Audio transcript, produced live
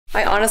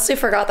I honestly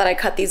forgot that I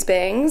cut these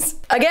bangs.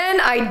 Again,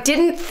 I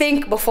didn't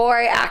think before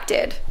I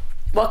acted.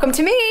 Welcome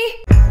to me.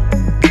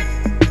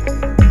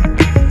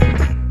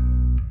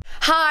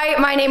 Hi,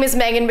 my name is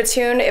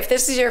MeganBatoon. If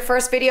this is your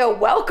first video,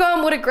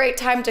 welcome. What a great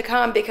time to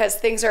come because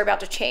things are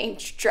about to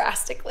change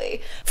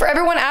drastically. For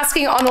everyone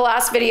asking on the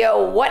last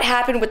video, what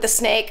happened with the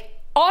snake?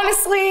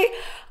 Honestly,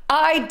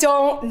 I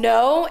don't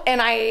know,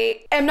 and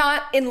I am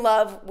not in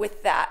love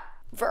with that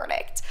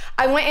verdict.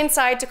 I went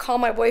inside to call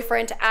my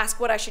boyfriend to ask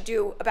what I should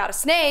do about a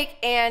snake,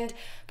 and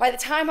by the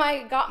time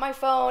I got my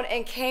phone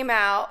and came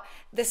out,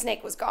 the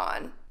snake was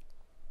gone.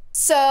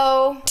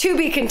 So, to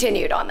be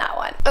continued on that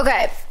one.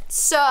 Okay,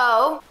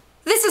 so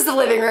this is the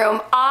living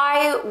room.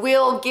 I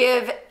will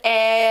give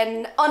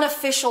an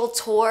unofficial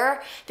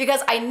tour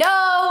because I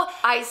know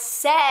I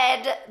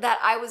said that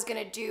I was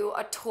gonna do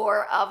a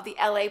tour of the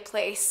LA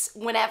place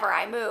whenever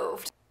I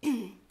moved.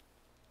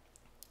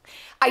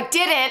 I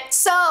didn't,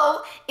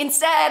 so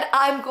instead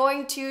I'm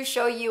going to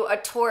show you a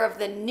tour of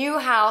the new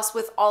house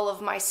with all of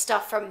my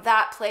stuff from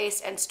that place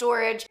and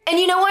storage. And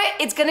you know what?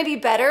 It's gonna be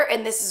better,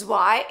 and this is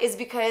why, is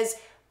because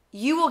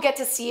you will get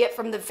to see it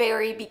from the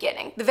very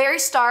beginning, the very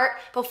start,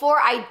 before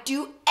I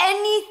do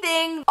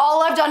anything.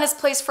 All I've done is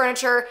place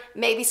furniture,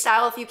 maybe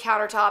style a few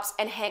countertops,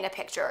 and hang a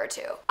picture or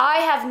two. I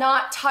have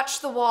not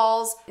touched the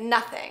walls,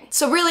 nothing.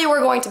 So really,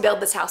 we're going to build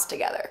this house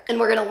together, and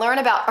we're gonna learn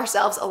about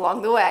ourselves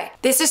along the way.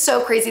 This is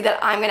so crazy that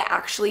I'm gonna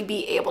actually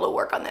be able to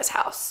work on this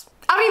house.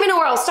 I don't even know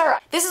where I'll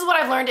start. This is what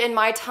I've learned in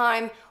my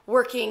time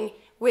working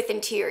with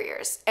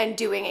interiors and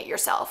doing it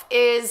yourself,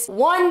 is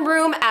one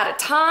room at a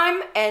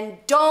time, and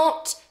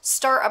don't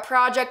start a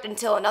project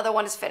until another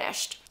one is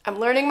finished. I'm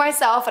learning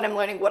myself and I'm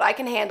learning what I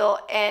can handle,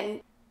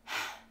 and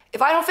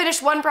if I don't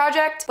finish one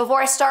project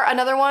before I start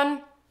another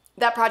one,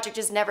 that project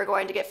is never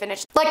going to get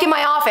finished. Like in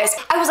my office,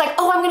 I was like,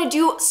 oh, I'm gonna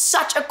do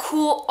such a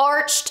cool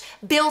arched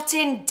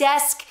built-in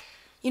desk.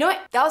 You know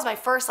what? That was my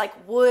first like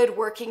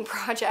woodworking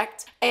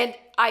project, and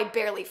I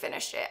barely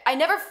finished it.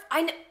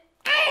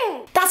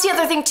 That's the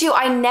other thing too.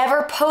 I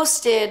never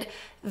posted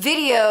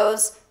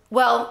videos.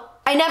 Well,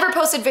 I never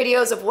posted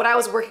videos of what I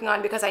was working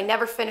on because I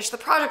never finished the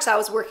projects I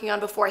was working on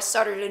before I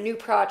started a new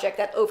project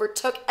that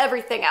overtook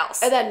everything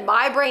else. And then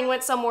my brain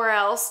went somewhere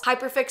else,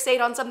 hyperfixate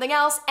on something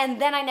else,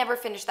 and then I never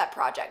finished that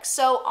project.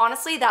 So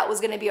honestly, that was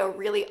gonna be a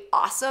really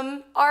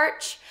awesome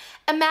arch.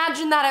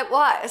 Imagine that it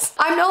was.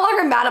 I'm no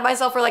longer mad at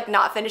myself for like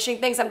not finishing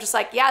things. I'm just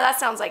like, yeah, that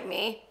sounds like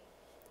me.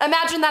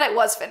 Imagine that it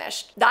was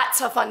finished. That's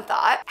a fun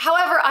thought.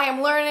 However, I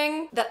am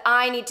learning that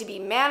I need to be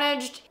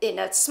managed in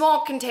a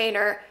small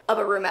container of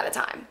a room at a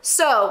time.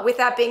 So with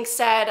that being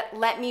said,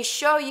 let me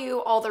show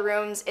you all the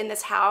rooms in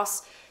this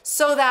house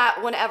so that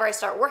whenever I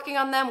start working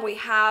on them, we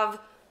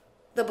have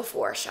the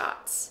before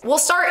shots. We'll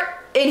start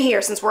in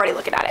here since we're already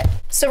looking at it.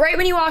 So right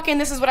when you walk in,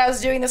 this is what I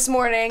was doing this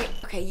morning.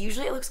 Okay,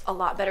 usually it looks a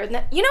lot better than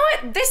that. You know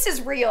what? This is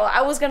real.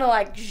 I was gonna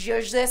like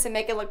zhuzh this and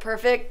make it look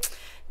perfect.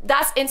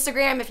 That's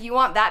Instagram. If you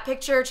want that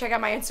picture, check out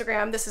my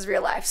Instagram. This is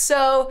real life.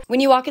 So when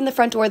you walk in the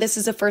front door, this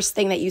is the first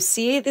thing that you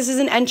see. This is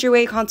an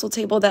entryway console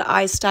table that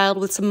I styled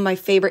with some of my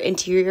favorite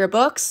interior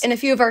books and a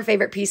few of our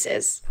favorite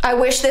pieces. I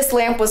wish this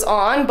lamp was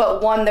on,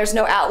 but one, there's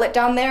no outlet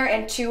down there,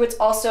 and two, it's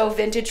also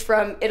vintage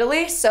from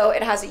Italy, so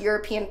it has a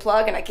European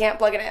plug and I can't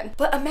plug it in.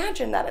 But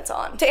imagine that it's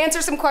on. To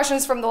answer some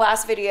questions from the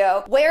last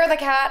video, where are the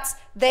cats?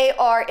 They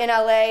are in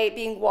LA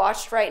being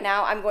watched right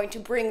now. I'm going to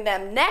bring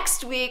them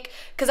next week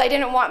because I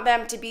didn't want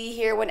them to be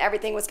here when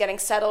everything was getting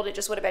settled. It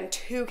just would have been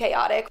too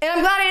chaotic. And I'm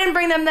glad I didn't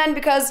bring them then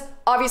because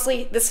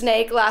obviously the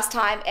snake last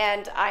time,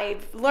 and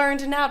I've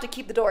learned now to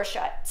keep the door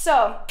shut.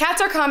 So cats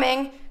are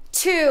coming.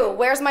 Two,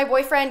 where's my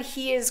boyfriend?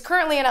 He is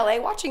currently in LA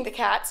watching the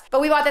cats,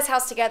 but we bought this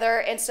house together,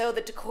 and so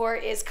the decor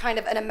is kind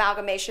of an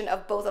amalgamation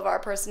of both of our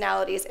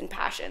personalities and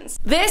passions.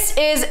 This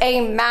is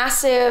a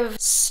massive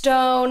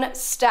stone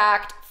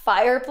stacked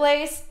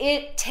fireplace.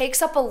 It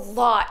takes up a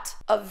lot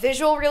of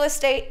visual real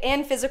estate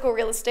and physical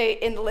real estate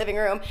in the living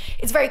room.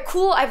 It's very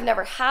cool. I've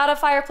never had a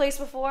fireplace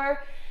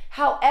before.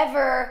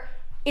 However,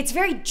 it's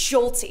very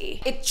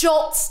jolty. It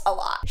jolts a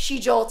lot. She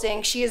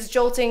is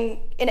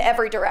jolting in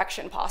every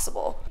direction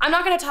possible. I'm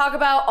not gonna talk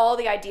about all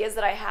the ideas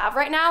that I have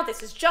right now.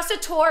 This is just a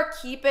tour,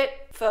 keep it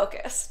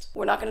focused.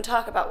 We're not gonna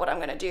talk about what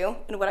I'm gonna do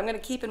and what I'm gonna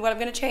keep and what I'm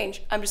gonna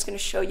change. I'm just gonna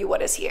show you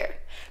what is here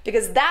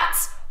because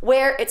that's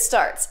where it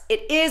starts.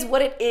 It is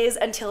what it is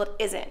until it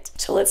isn't.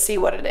 So let's see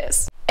what it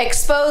is.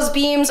 Exposed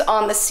beams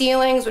on the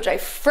ceilings, which I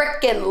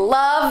frickin'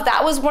 love.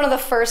 That was one of the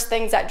first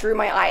things that drew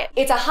my eye.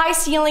 It's a high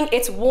ceiling,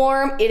 it's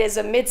warm, it is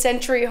a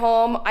mid-century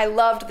home. I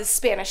loved the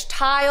Spanish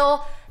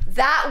tile.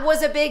 That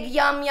was a big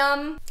yum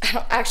yum.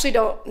 I actually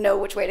don't know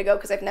which way to go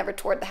because I've never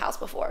toured the house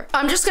before.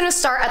 I'm just gonna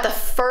start at the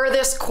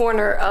furthest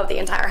corner of the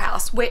entire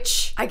house,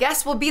 which I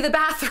guess will be the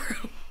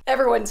bathroom.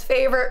 Everyone's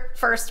favorite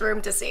first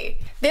room to see.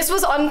 This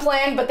was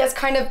unplanned, but this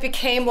kind of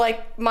became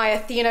like my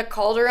Athena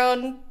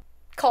cauldron.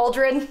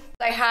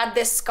 I had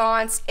this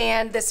sconce,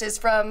 and this is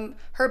from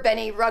her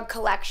Benny rug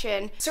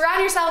collection.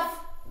 Surround yourself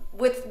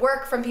with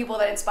work from people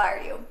that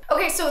inspire you.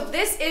 Okay, so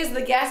this is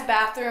the guest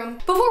bathroom.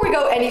 Before we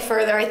go any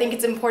further, I think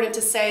it's important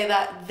to say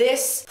that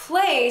this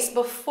place,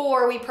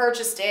 before we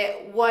purchased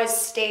it, was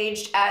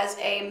staged as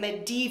a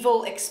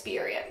medieval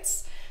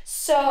experience.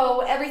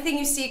 So everything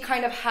you see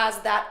kind of has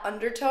that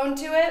undertone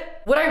to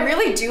it. What I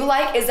really do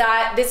like is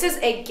that this is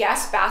a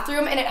guest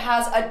bathroom and it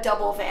has a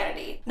double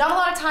vanity. Not a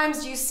lot of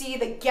times do you see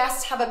the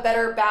guests have a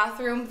better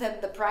bathroom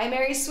than the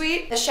primary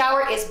suite. The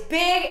shower is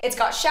big, it's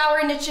got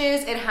shower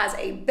niches, it has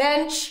a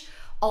bench.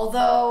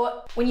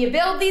 Although when you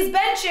build these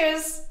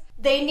benches,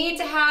 they need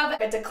to have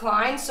a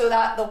decline so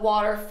that the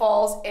water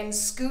falls and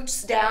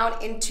scoots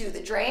down into the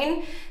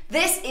drain.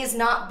 This is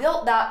not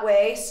built that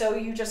way, so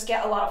you just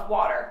get a lot of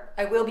water.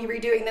 I will be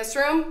redoing this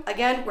room.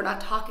 Again, we're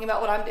not talking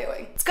about what I'm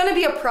doing. It's gonna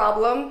be a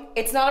problem.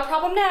 It's not a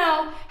problem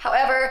now.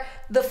 However,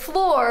 the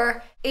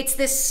floor, it's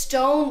this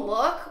stone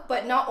look,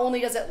 but not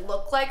only does it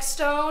look like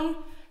stone,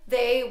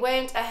 they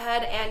went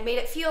ahead and made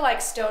it feel like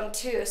stone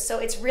too. So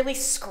it's really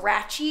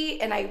scratchy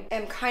and I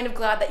am kind of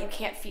glad that you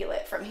can't feel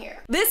it from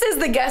here. This is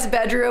the guest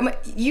bedroom.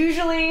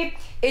 Usually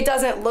it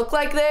doesn't look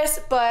like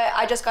this, but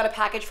I just got a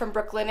package from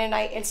Brooklyn and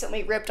I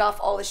instantly ripped off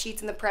all the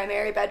sheets in the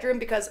primary bedroom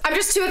because I'm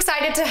just too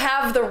excited to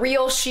have the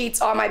real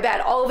sheets on my bed.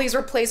 All of these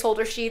were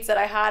placeholder sheets that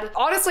I had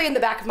honestly in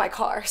the back of my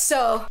car.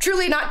 So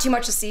truly not too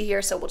much to see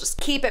here, so we'll just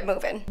keep it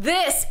moving.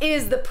 This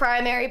is the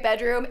primary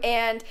bedroom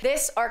and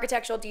this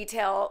architectural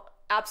detail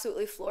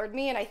absolutely floored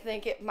me, and I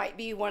think it might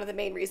be one of the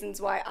main reasons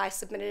why I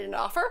submitted an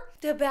offer.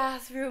 The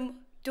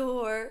bathroom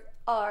door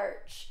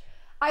arch.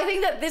 I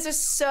think that this is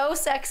so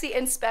sexy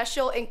and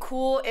special and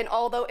cool, and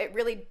although it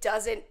really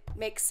doesn't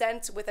make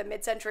sense with a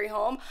mid-century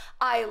home,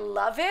 I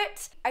love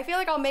it. I feel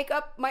like I'll make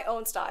up my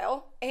own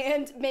style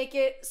and make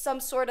it some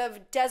sort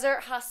of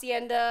desert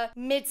hacienda,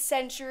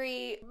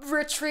 mid-century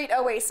retreat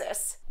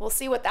oasis. We'll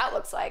see what that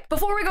looks like.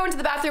 Before we go into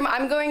the bathroom,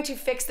 I'm going to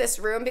fix this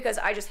room because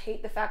I just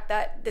hate the fact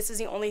that this is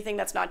the only thing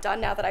that's not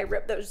done now that I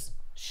ripped those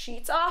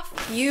sheets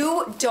off.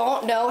 You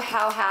don't know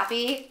how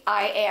happy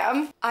I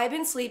am. I've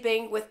been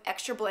sleeping with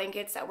extra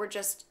blankets that were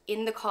just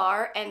in the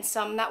car and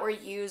some that were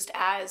used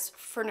as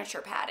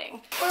furniture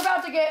padding. We're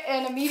about to get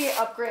an immediate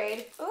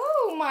upgrade.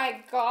 Oh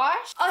my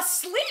gosh, a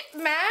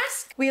sleep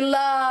mask. We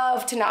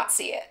love to not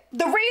see it.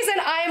 The reason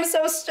I am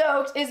so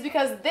stoked is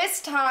because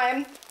this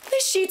time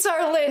the sheets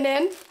are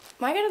linen.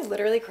 Am I gonna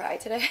literally cry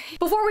today?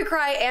 Before we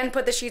cry and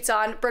put the sheets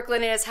on,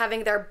 Brooklyn is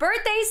having their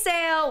birthday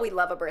sale. We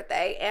love a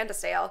birthday and a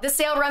sale. The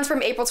sale runs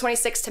from April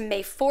 26th to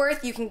May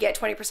 4th. You can get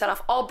 20%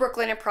 off all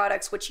Brooklyn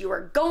products, which you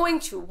are going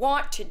to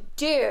want to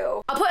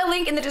do. I'll put a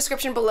link in the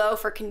description below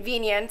for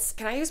convenience.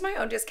 Can I use my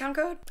own discount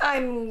code?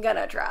 I'm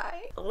gonna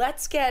try.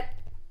 Let's get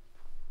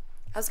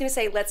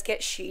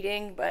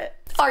sheeting, but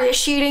are you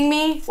sheeting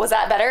me? Was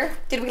that better?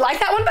 Did we like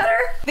that one better?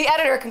 The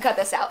editor can cut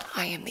this out.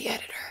 I am the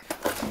editor.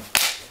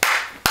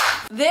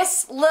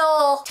 This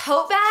little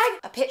tote bag,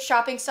 a pit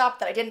shopping stop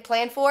that I didn't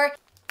plan for.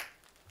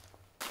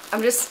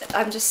 I'm just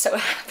so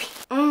happy.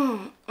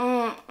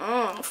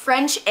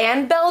 French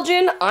and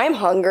Belgian, I'm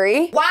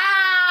hungry.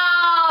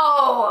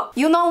 Wow!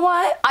 You know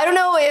what? I don't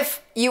know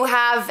if you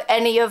have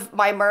any of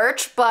my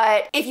merch,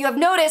 but if you have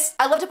noticed,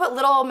 I love to put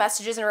little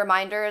messages and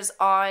reminders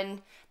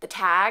on the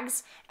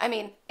tags,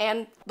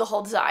 and the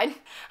whole design.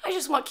 I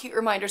just want cute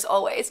reminders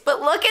always,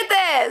 but look at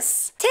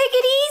this. Take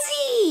it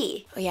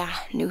easy. Oh yeah,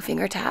 new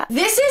finger tap.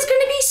 This is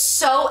gonna be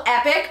so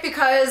epic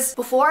because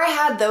before I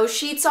had those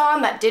sheets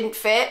on that didn't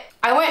fit,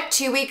 I went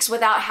 2 weeks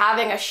without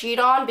having a sheet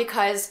on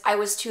because I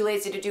was too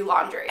lazy to do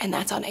laundry. And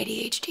that's on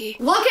ADHD.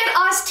 Look at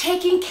us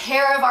taking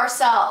care of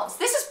ourselves.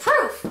 This is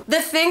proof.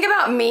 The thing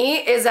about me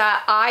is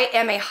that I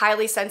am a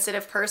highly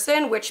sensitive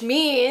person, which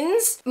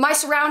means my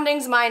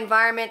surroundings, my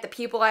environment, the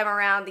people I'm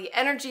around, the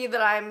energy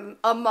that I'm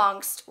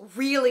amongst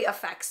really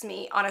affects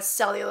me on a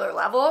cellular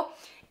level.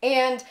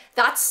 And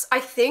that's, I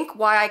think,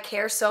 why I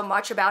care so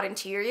much about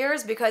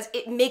interiors, because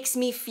it makes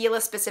me feel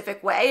a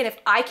specific way. And if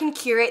I can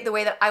curate the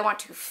way that I want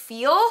to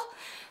feel,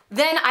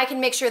 then I can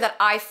make sure that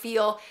I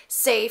feel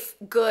safe,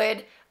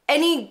 good,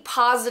 any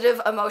positive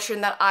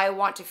emotion that I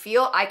want to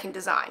feel, I can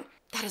design.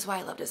 That is why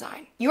I love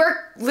design. You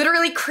are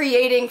literally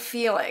creating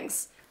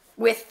feelings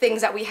with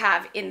things that we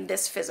have in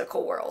this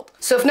physical world.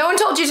 So if no one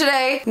told you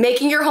today,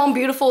 making your home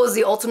beautiful is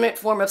the ultimate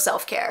form of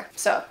self-care.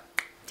 So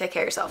take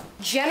care of yourself.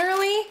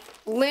 Generally,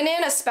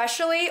 linen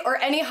especially, or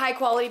any high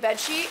quality bed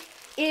sheet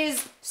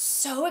is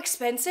so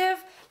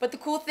expensive, but the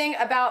cool thing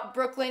about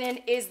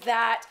Brooklinen is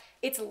that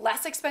it's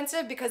less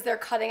expensive because they're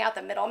cutting out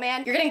the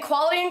middleman. You're getting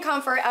quality and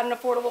comfort at an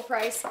affordable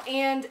price,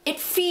 and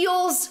it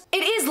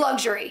is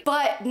luxury,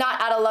 but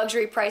not at a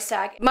luxury price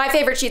tag. My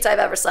favorite sheets I've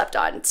ever slept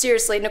on.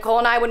 Seriously, Nicole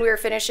and I, when we were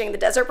finishing the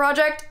desert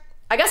project,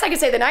 I guess I could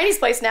say the 90s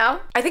place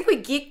now, I think we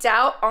geeked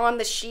out on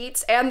the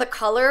sheets and the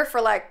color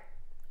for like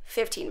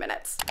 15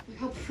 minutes. Look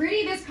how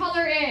pretty this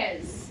color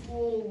is.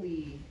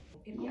 Holy.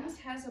 It almost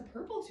has a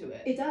purple to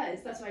it. It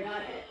does, that's why I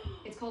got it.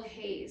 It's called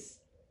Haze.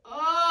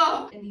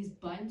 Oh! And these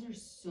buttons are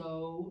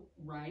so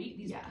right.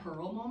 These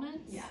pearl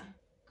moments. Yeah.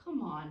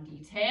 Come on,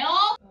 detail.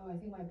 Oh, I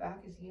think my back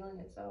is healing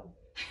itself.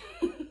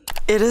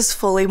 It is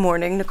fully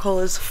morning. Nicole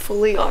is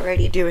fully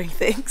already doing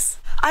things.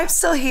 I'm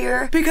still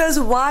here because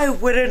why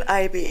wouldn't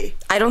I be?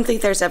 I don't think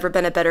there's ever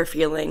been a better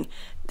feeling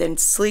than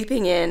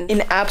sleeping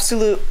in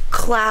absolute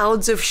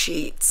clouds of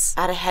sheets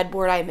at a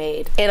headboard I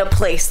made in a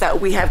place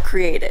that we have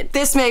created.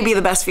 This may be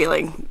the best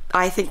feeling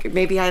I think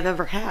maybe I've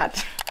ever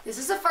had. This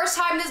is the first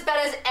time this bed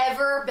has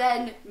ever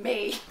been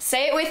made.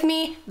 Say it with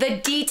me, the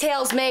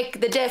details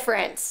make the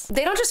difference.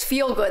 They don't just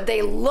feel good,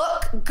 they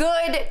look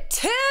good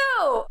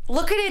too.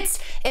 Look at its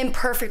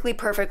imperfectly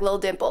perfect little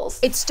dimples.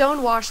 It's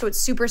stone washed, so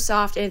it's super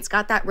soft and it's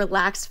got that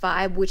relaxed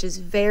vibe, which is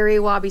very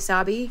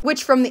wabi-sabi,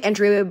 which from the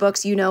entryway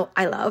books, you know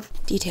I love.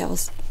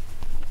 Details.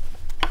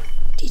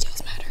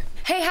 Details matter.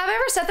 Hey, have I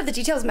ever said that the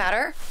details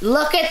matter?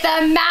 Look at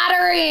the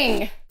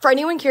mattering! For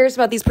anyone curious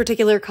about these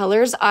particular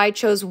colors, I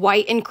chose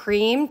white and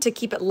cream to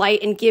keep it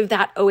light and give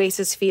that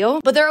oasis feel.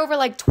 But there are over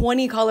like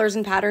 20 colors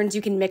and patterns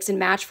you can mix and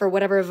match for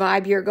whatever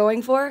vibe you're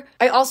going for.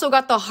 I also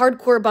got the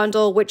hardcore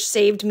bundle, which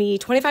saved me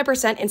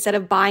 25% instead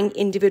of buying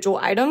individual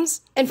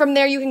items. And from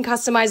there, you can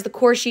customize the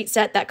core sheet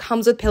set that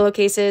comes with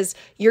pillowcases,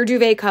 your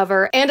duvet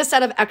cover, and a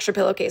set of extra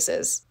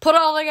pillowcases. Put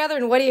it all together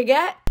and what do you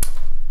get?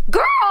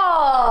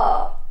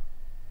 Girl!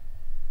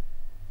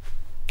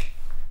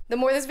 The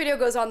more this video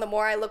goes on, the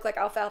more I look like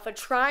Alfalfa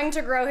trying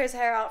to grow his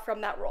hair out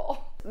from that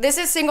roll. This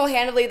is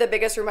single-handedly the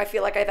biggest room I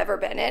feel like I've ever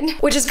been in,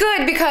 which is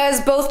good because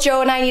both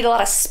Joe and I need a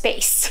lot of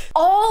space.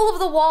 All of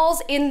the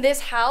walls in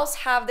this house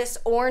have this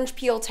orange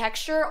peel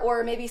texture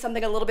or maybe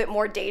something a little bit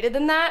more dated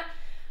than that.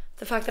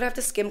 The fact that I have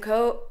to skim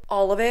coat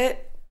all of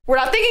it, we're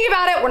not thinking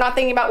about it, we're not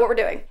thinking about what we're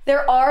doing.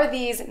 There are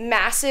these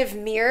massive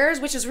mirrors,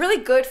 which is really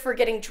good for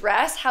getting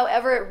dressed.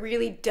 However, it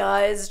really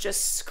does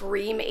just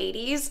scream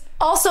 80s.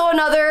 Also,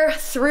 another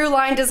through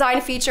line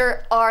design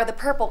feature are the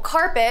purple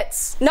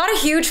carpets. Not a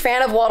huge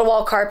fan of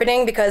wall-to-wall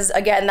carpeting because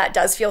again, that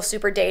does feel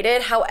super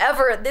dated.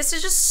 However, this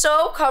is just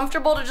so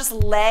comfortable to just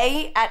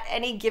lay at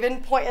any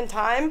given point in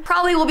time.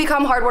 Probably will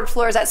become hardwood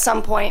floors at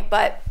some point,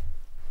 but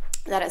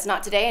that is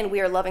not today, and we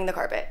are loving the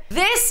carpet.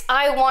 This,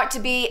 I want to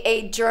be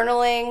a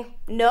journaling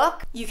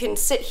nook. You can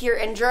sit here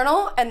and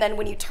journal, and then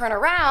when you turn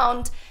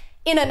around,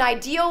 in an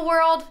ideal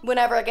world,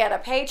 whenever I get a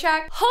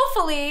paycheck,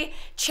 hopefully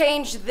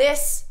change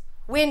this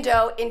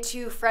window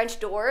into French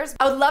doors.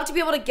 I would love to be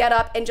able to get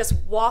up and just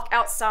walk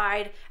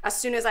outside as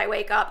soon as I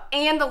wake up.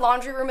 And the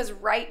laundry room is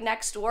right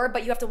next door,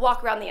 but you have to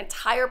walk around the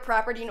entire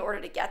property in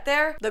order to get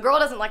there. The girl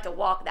doesn't like to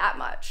walk that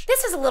much.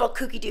 This is a little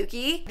kooky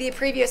dookie. The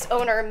previous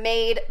owner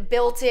made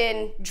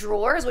built-in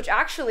drawers, which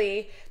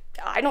actually,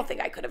 I don't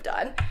think I could have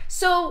done.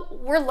 So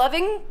we're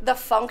loving the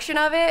function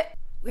of it.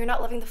 We're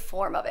not loving the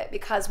form of it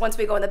because once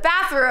we go in the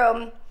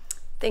bathroom,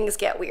 things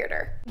get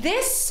weirder.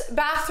 This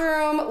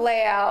bathroom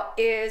layout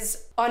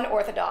is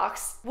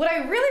unorthodox. What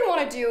I really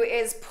want to do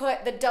is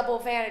put the double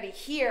vanity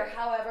here.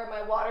 However,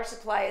 my water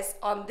supply is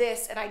on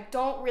this and I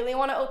don't really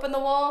want to open the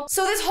wall.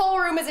 So this whole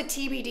room is a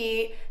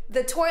TBD.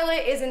 The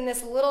toilet is in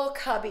this little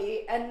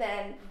cubby and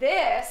then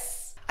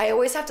this, I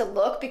always have to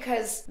look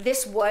because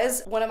this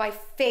was one of my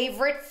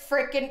favorite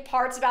freaking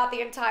parts about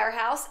the entire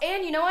house.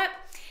 And you know what?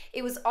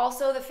 It was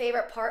also the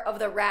favorite part of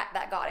the rat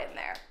that got in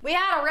there. We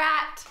had a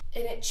rat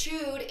and it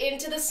chewed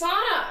into the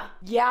sauna.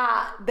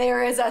 Yeah,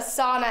 there is a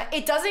sauna.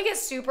 It doesn't get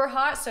super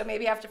hot, so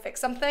maybe I have to fix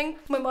something.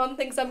 My mom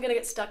thinks I'm gonna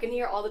get stuck in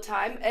here all the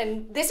time.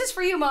 And this is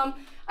for you, Mom.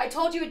 I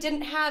told you it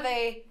didn't have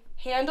a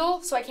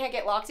handle, so I can't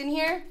get locked in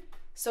here.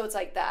 So it's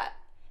like that.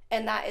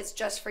 And that is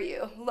just for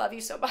you. Love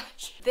you so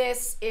much.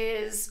 This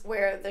is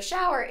where the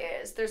shower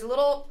is. There's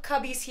little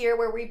cubbies here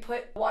where we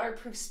put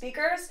waterproof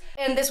speakers.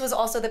 And this was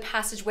also the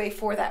passageway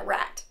for that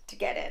rat to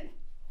get in.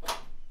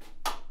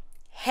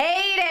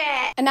 Hate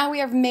it! And now we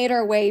have made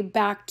our way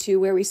back to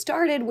where we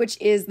started, which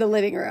is the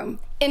living room.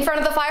 In front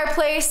of the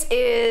fireplace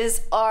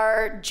is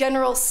our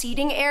general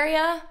seating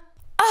area.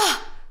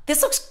 Ah!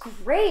 This looks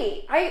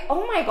great.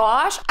 Oh my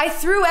gosh. I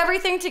threw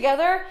everything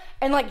together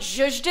and like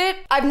zhuzhed it.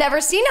 I've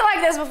never seen it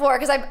like this before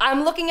because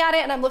I'm looking at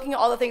it and I'm looking at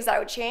all the things that I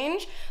would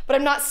change, but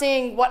I'm not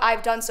seeing what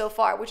I've done so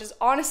far, which is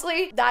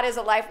honestly, that is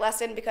a life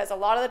lesson because a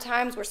lot of the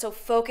times we're so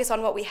focused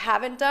on what we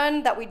haven't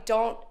done that we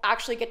don't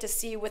actually get to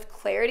see with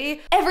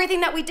clarity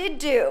everything that we did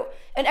do.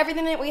 And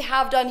everything that we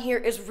have done here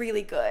is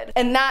really good.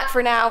 And that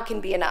for now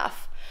can be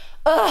enough.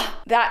 Ugh,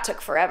 that took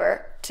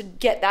forever to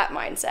get that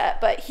mindset,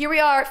 but here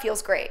we are, it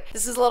feels great.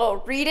 This is a little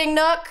reading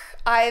nook.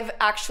 I've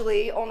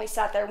actually only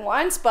sat there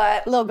once,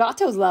 but little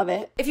gatos love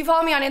it. If you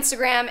follow me on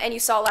Instagram and you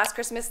saw last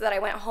Christmas that I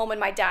went home and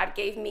my dad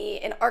gave me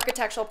an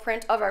architectural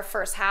print of our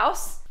first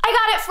house, I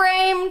got it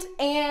framed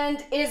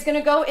and it is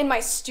gonna go in my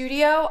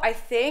studio, I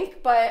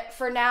think, but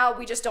for now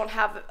we just don't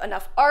have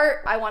enough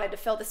art. I wanted to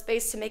fill the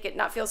space to make it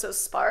not feel so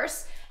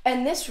sparse.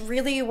 And this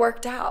really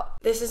worked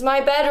out. This is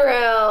my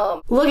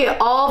bedroom. Look at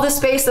all the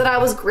space that I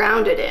was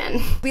grounded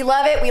in. We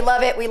love it, we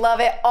love it, we love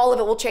it. All of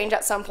it will change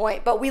at some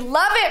point, but we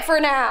love it for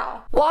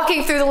now.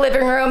 Walking through the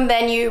living room,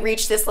 then you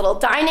reach this little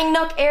dining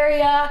nook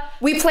area.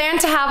 We plan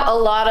to have a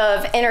lot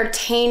of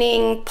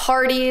entertaining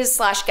parties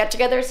slash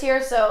get-togethers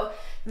here, so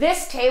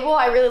This table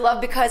I really love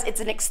because it's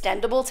an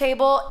extendable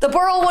table. The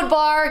burlwood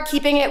bar,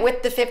 keeping it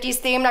with the 50s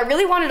theme. I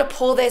really wanted to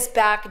pull this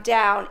back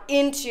down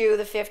into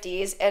the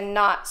 50s and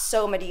not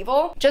so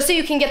medieval, just so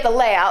you can get the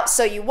layout.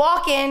 So you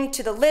walk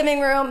into the living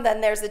room,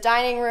 then there's the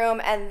dining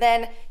room, and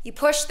then you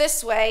push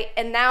this way,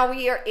 and now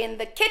we are in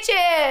the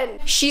kitchen.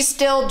 She's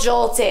still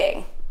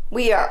jolting.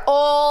 We are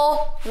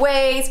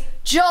always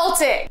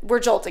jolting.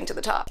 We're jolting to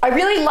the top. I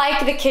really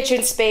like the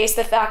kitchen space,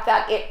 the fact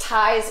that it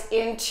ties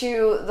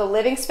into the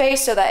living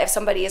space so that if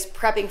somebody is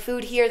prepping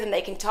food here, then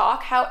they can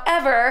talk.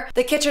 However,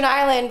 the kitchen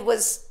island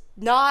was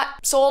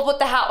not sold with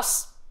the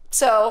house.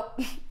 So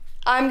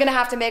I'm gonna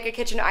have to make a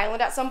kitchen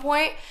island at some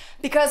point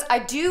because I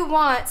do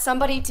want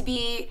somebody to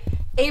be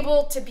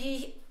able to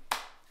be,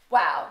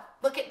 wow,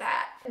 look at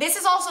that. This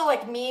is also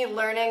like me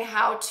learning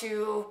how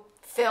to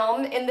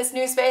film in this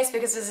new space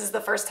because this is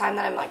the first time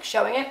that I'm like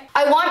showing it.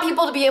 I want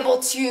people to be able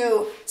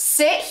to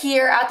sit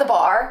here at the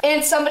bar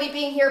and somebody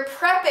being here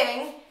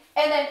prepping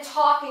and then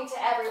talking to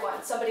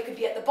everyone. Somebody could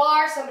be at the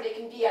bar, somebody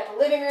can be at the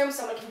living room,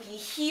 someone can be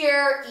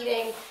here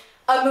eating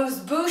a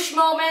moose-bouche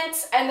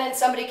moment, and then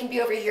somebody can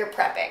be over here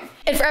prepping.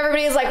 And for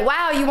everybody is like,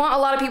 wow, you want a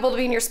lot of people to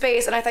be in your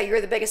space, and I thought you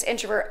were the biggest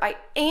introvert. I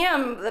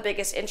am the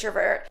biggest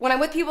introvert. When I'm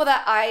with people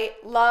that I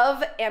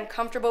love, am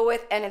comfortable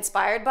with, and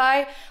inspired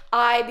by,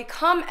 I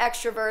become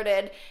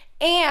extroverted,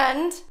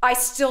 and I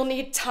still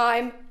need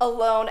time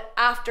alone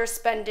after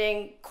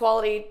spending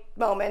quality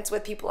moments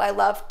with people I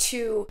love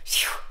to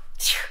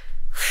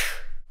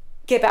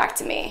get back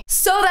to me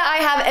so that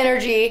I have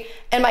energy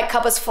and my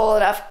cup is full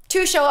enough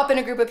to show up in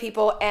a group of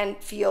people and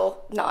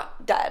feel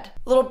not dead.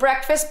 Little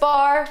breakfast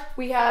bar.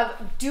 We have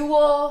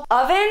dual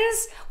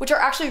ovens, which are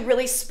actually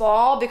really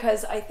small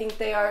because I think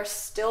they are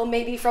still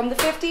maybe from the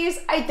 50s.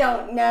 I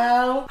don't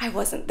know. I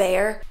wasn't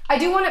there.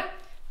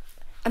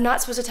 I'm not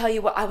supposed to tell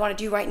you what I want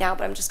to do right now,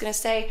 but I'm just gonna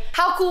say,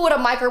 how cool would a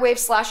microwave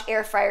 /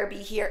 air fryer be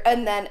here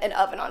and then an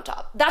oven on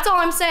top? That's all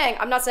I'm saying.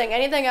 I'm not saying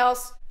anything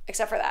else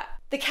except for that.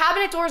 The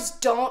cabinet doors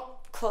don't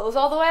close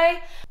all the way.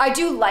 I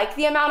do like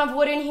the amount of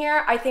wood in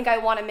here. I think I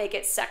want to make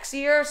it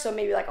sexier, so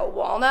maybe like a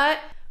walnut.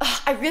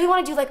 Ugh, I really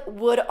want to do like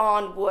wood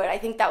on wood. I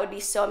think that would be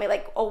so amazing.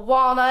 Like a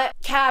walnut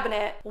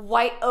cabinet,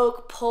 white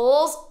oak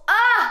pulls.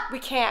 Ah, we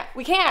can't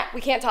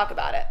talk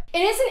about it.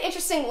 It is an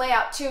interesting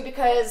layout too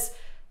because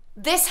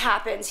this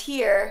happens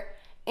here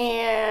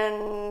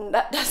and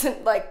that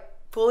doesn't like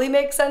fully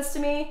makes sense to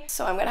me.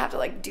 So I'm gonna have to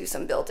like do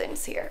some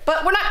built-ins here.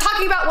 But we're not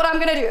talking about what I'm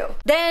gonna do.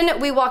 Then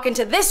we walk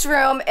into this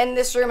room and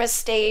this room is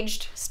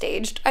staged.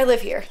 I live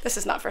here. This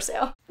is not for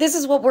sale. This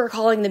is what we're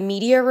calling the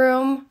media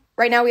room.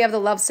 Right now we have the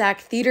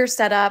Lovesack Theater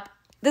set up.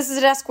 This is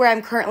a desk where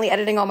I'm currently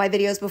editing all my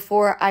videos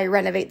before I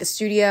renovate the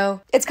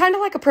studio. It's kind of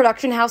like a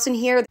production house in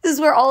here. This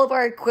is where all of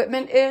our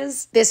equipment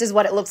is. This is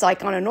what it looks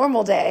like on a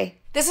normal day.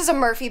 This is a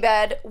Murphy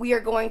bed. We are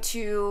going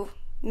to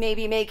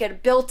maybe make it a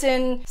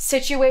built-in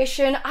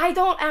situation. I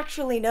don't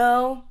actually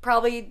know.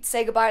 Probably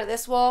say goodbye to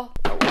this wall,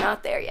 but we're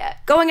not there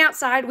yet. Going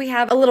outside, we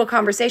have a little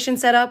conversation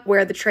set up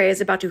where the tray is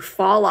about to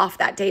fall off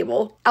that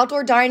table.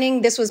 Outdoor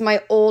dining, this was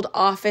my old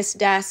office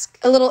desk.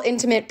 A little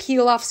intimate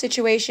peel-off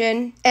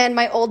situation. And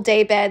my old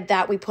day bed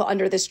that we put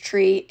under this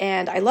tree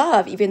and I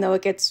love, even though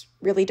it gets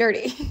really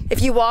dirty.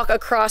 If you walk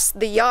across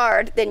the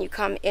yard, then you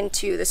come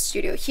into the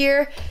studio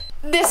here.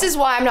 This is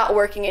why I'm not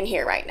working in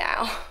here right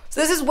now.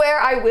 So this is where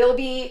I will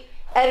be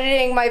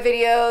editing my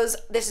videos.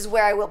 This is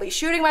where I will be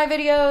shooting my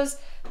videos.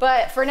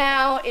 But for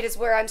now, it is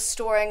where I'm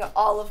storing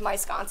all of my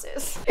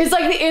sconces. It's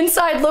like the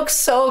inside looks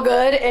so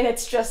good and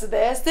it's just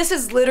this. This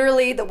is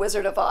literally the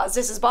Wizard of Oz.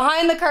 This is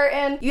behind the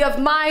curtain. You have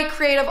my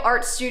creative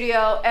art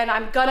studio and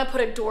I'm gonna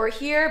put a door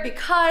here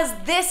because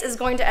this is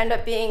going to end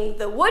up being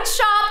the wood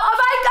shop. Oh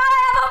my God,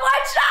 I have a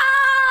wood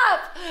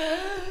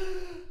shop!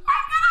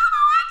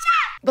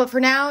 But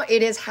for now,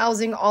 it is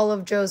housing all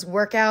of Joe's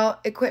workout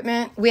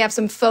equipment. We have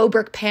some faux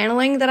brick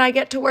paneling that I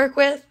get to work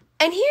with.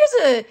 And here's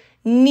a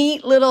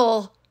neat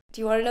little,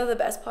 do you want to know the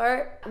best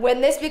part?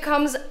 When this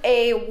becomes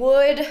a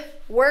wood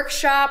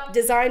workshop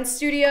design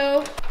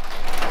studio,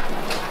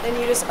 then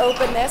you just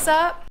open this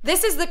up.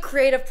 This is the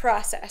creative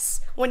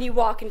process when you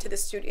walk into the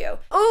studio.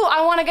 Ooh,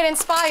 I want to get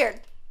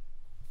inspired.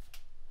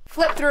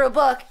 Flip through a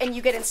book and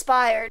you get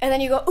inspired and then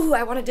you go, ooh,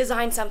 I want to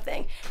design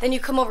something. Then you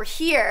come over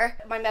here,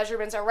 my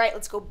measurements are right,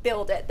 let's go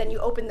build it. Then you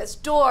open this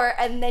door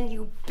and then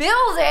you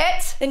build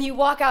it. Then you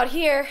walk out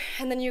here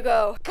and then you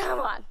go, come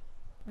on,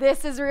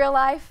 this is real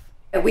life.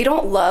 We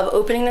don't love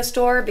opening this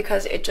door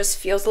because it just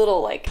feels a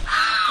little like,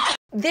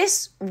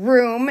 This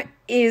room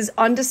is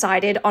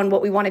undecided on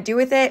what we want to do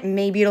with it.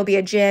 Maybe it'll be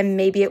a gym,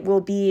 maybe it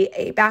will be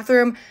a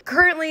bathroom.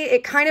 Currently,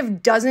 it kind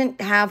of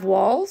doesn't have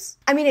walls.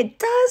 I mean, it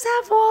does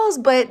have walls,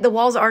 but the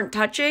walls aren't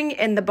touching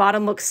and the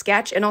bottom looks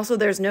sketch and also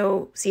there's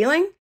no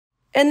ceiling.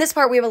 In this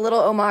part, we have a little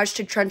homage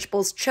to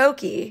Trunchbull's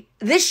Chokey.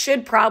 This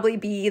should probably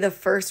be the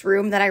first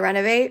room that I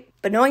renovate,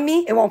 but knowing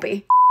me, it won't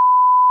be.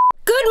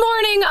 Good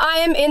morning, I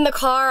am in the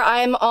car.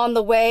 I am on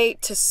the way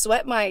to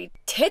sweat my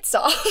tits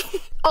off.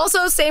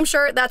 Also, same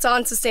shirt, that's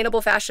on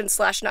sustainable fashion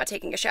 / not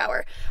taking a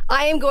shower.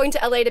 I am going to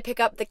LA to pick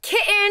up the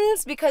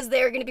kittens because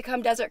they're gonna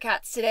become desert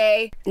cats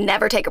today.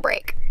 Never take a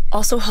break.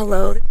 Also,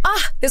 hello.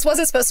 This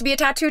wasn't supposed to be a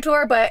tattoo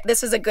tour, but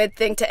this is a good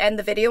thing to end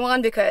the video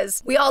on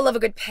because we all love a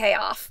good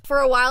payoff. For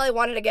a while, I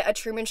wanted to get a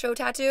Truman Show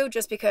tattoo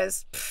just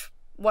because,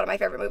 one of my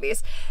favorite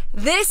movies.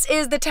 This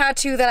is the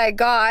tattoo that I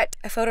got.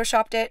 I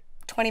photoshopped it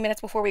 20 minutes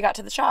before we got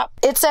to the shop.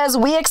 It says,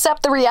 "We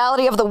accept the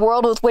reality of the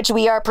world with which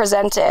we are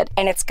presented."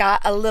 And it's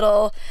got a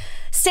little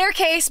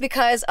staircase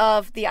because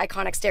of the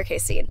iconic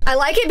staircase scene. I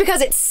like it because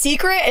it's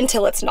secret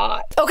until it's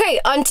not. Okay,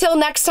 until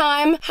next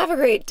time, have a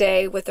great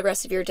day with the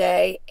rest of your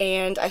day,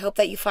 and I hope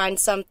that you find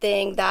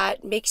something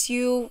that makes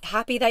you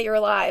happy that you're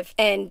alive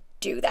and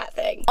do that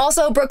thing.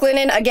 Also,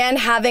 Brooklinen, again,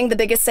 having the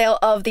biggest sale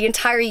of the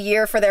entire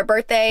year for their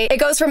birthday. It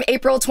goes from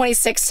April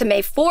 26th to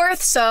May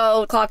 4th,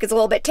 so the clock is a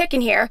little bit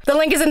ticking here. The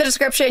link is in the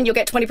description. You'll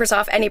get 20%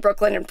 off any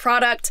Brooklinen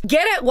product.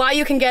 Get it while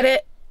you can get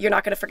it. You're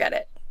not gonna forget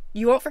it.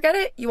 You won't forget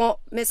it, you won't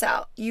miss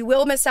out. You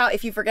will miss out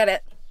if you forget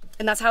it.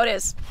 And that's how it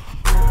is.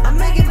 I'm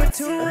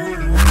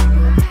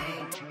MeganBatoon.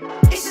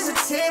 It's just a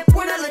tip,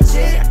 we're not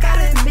legit.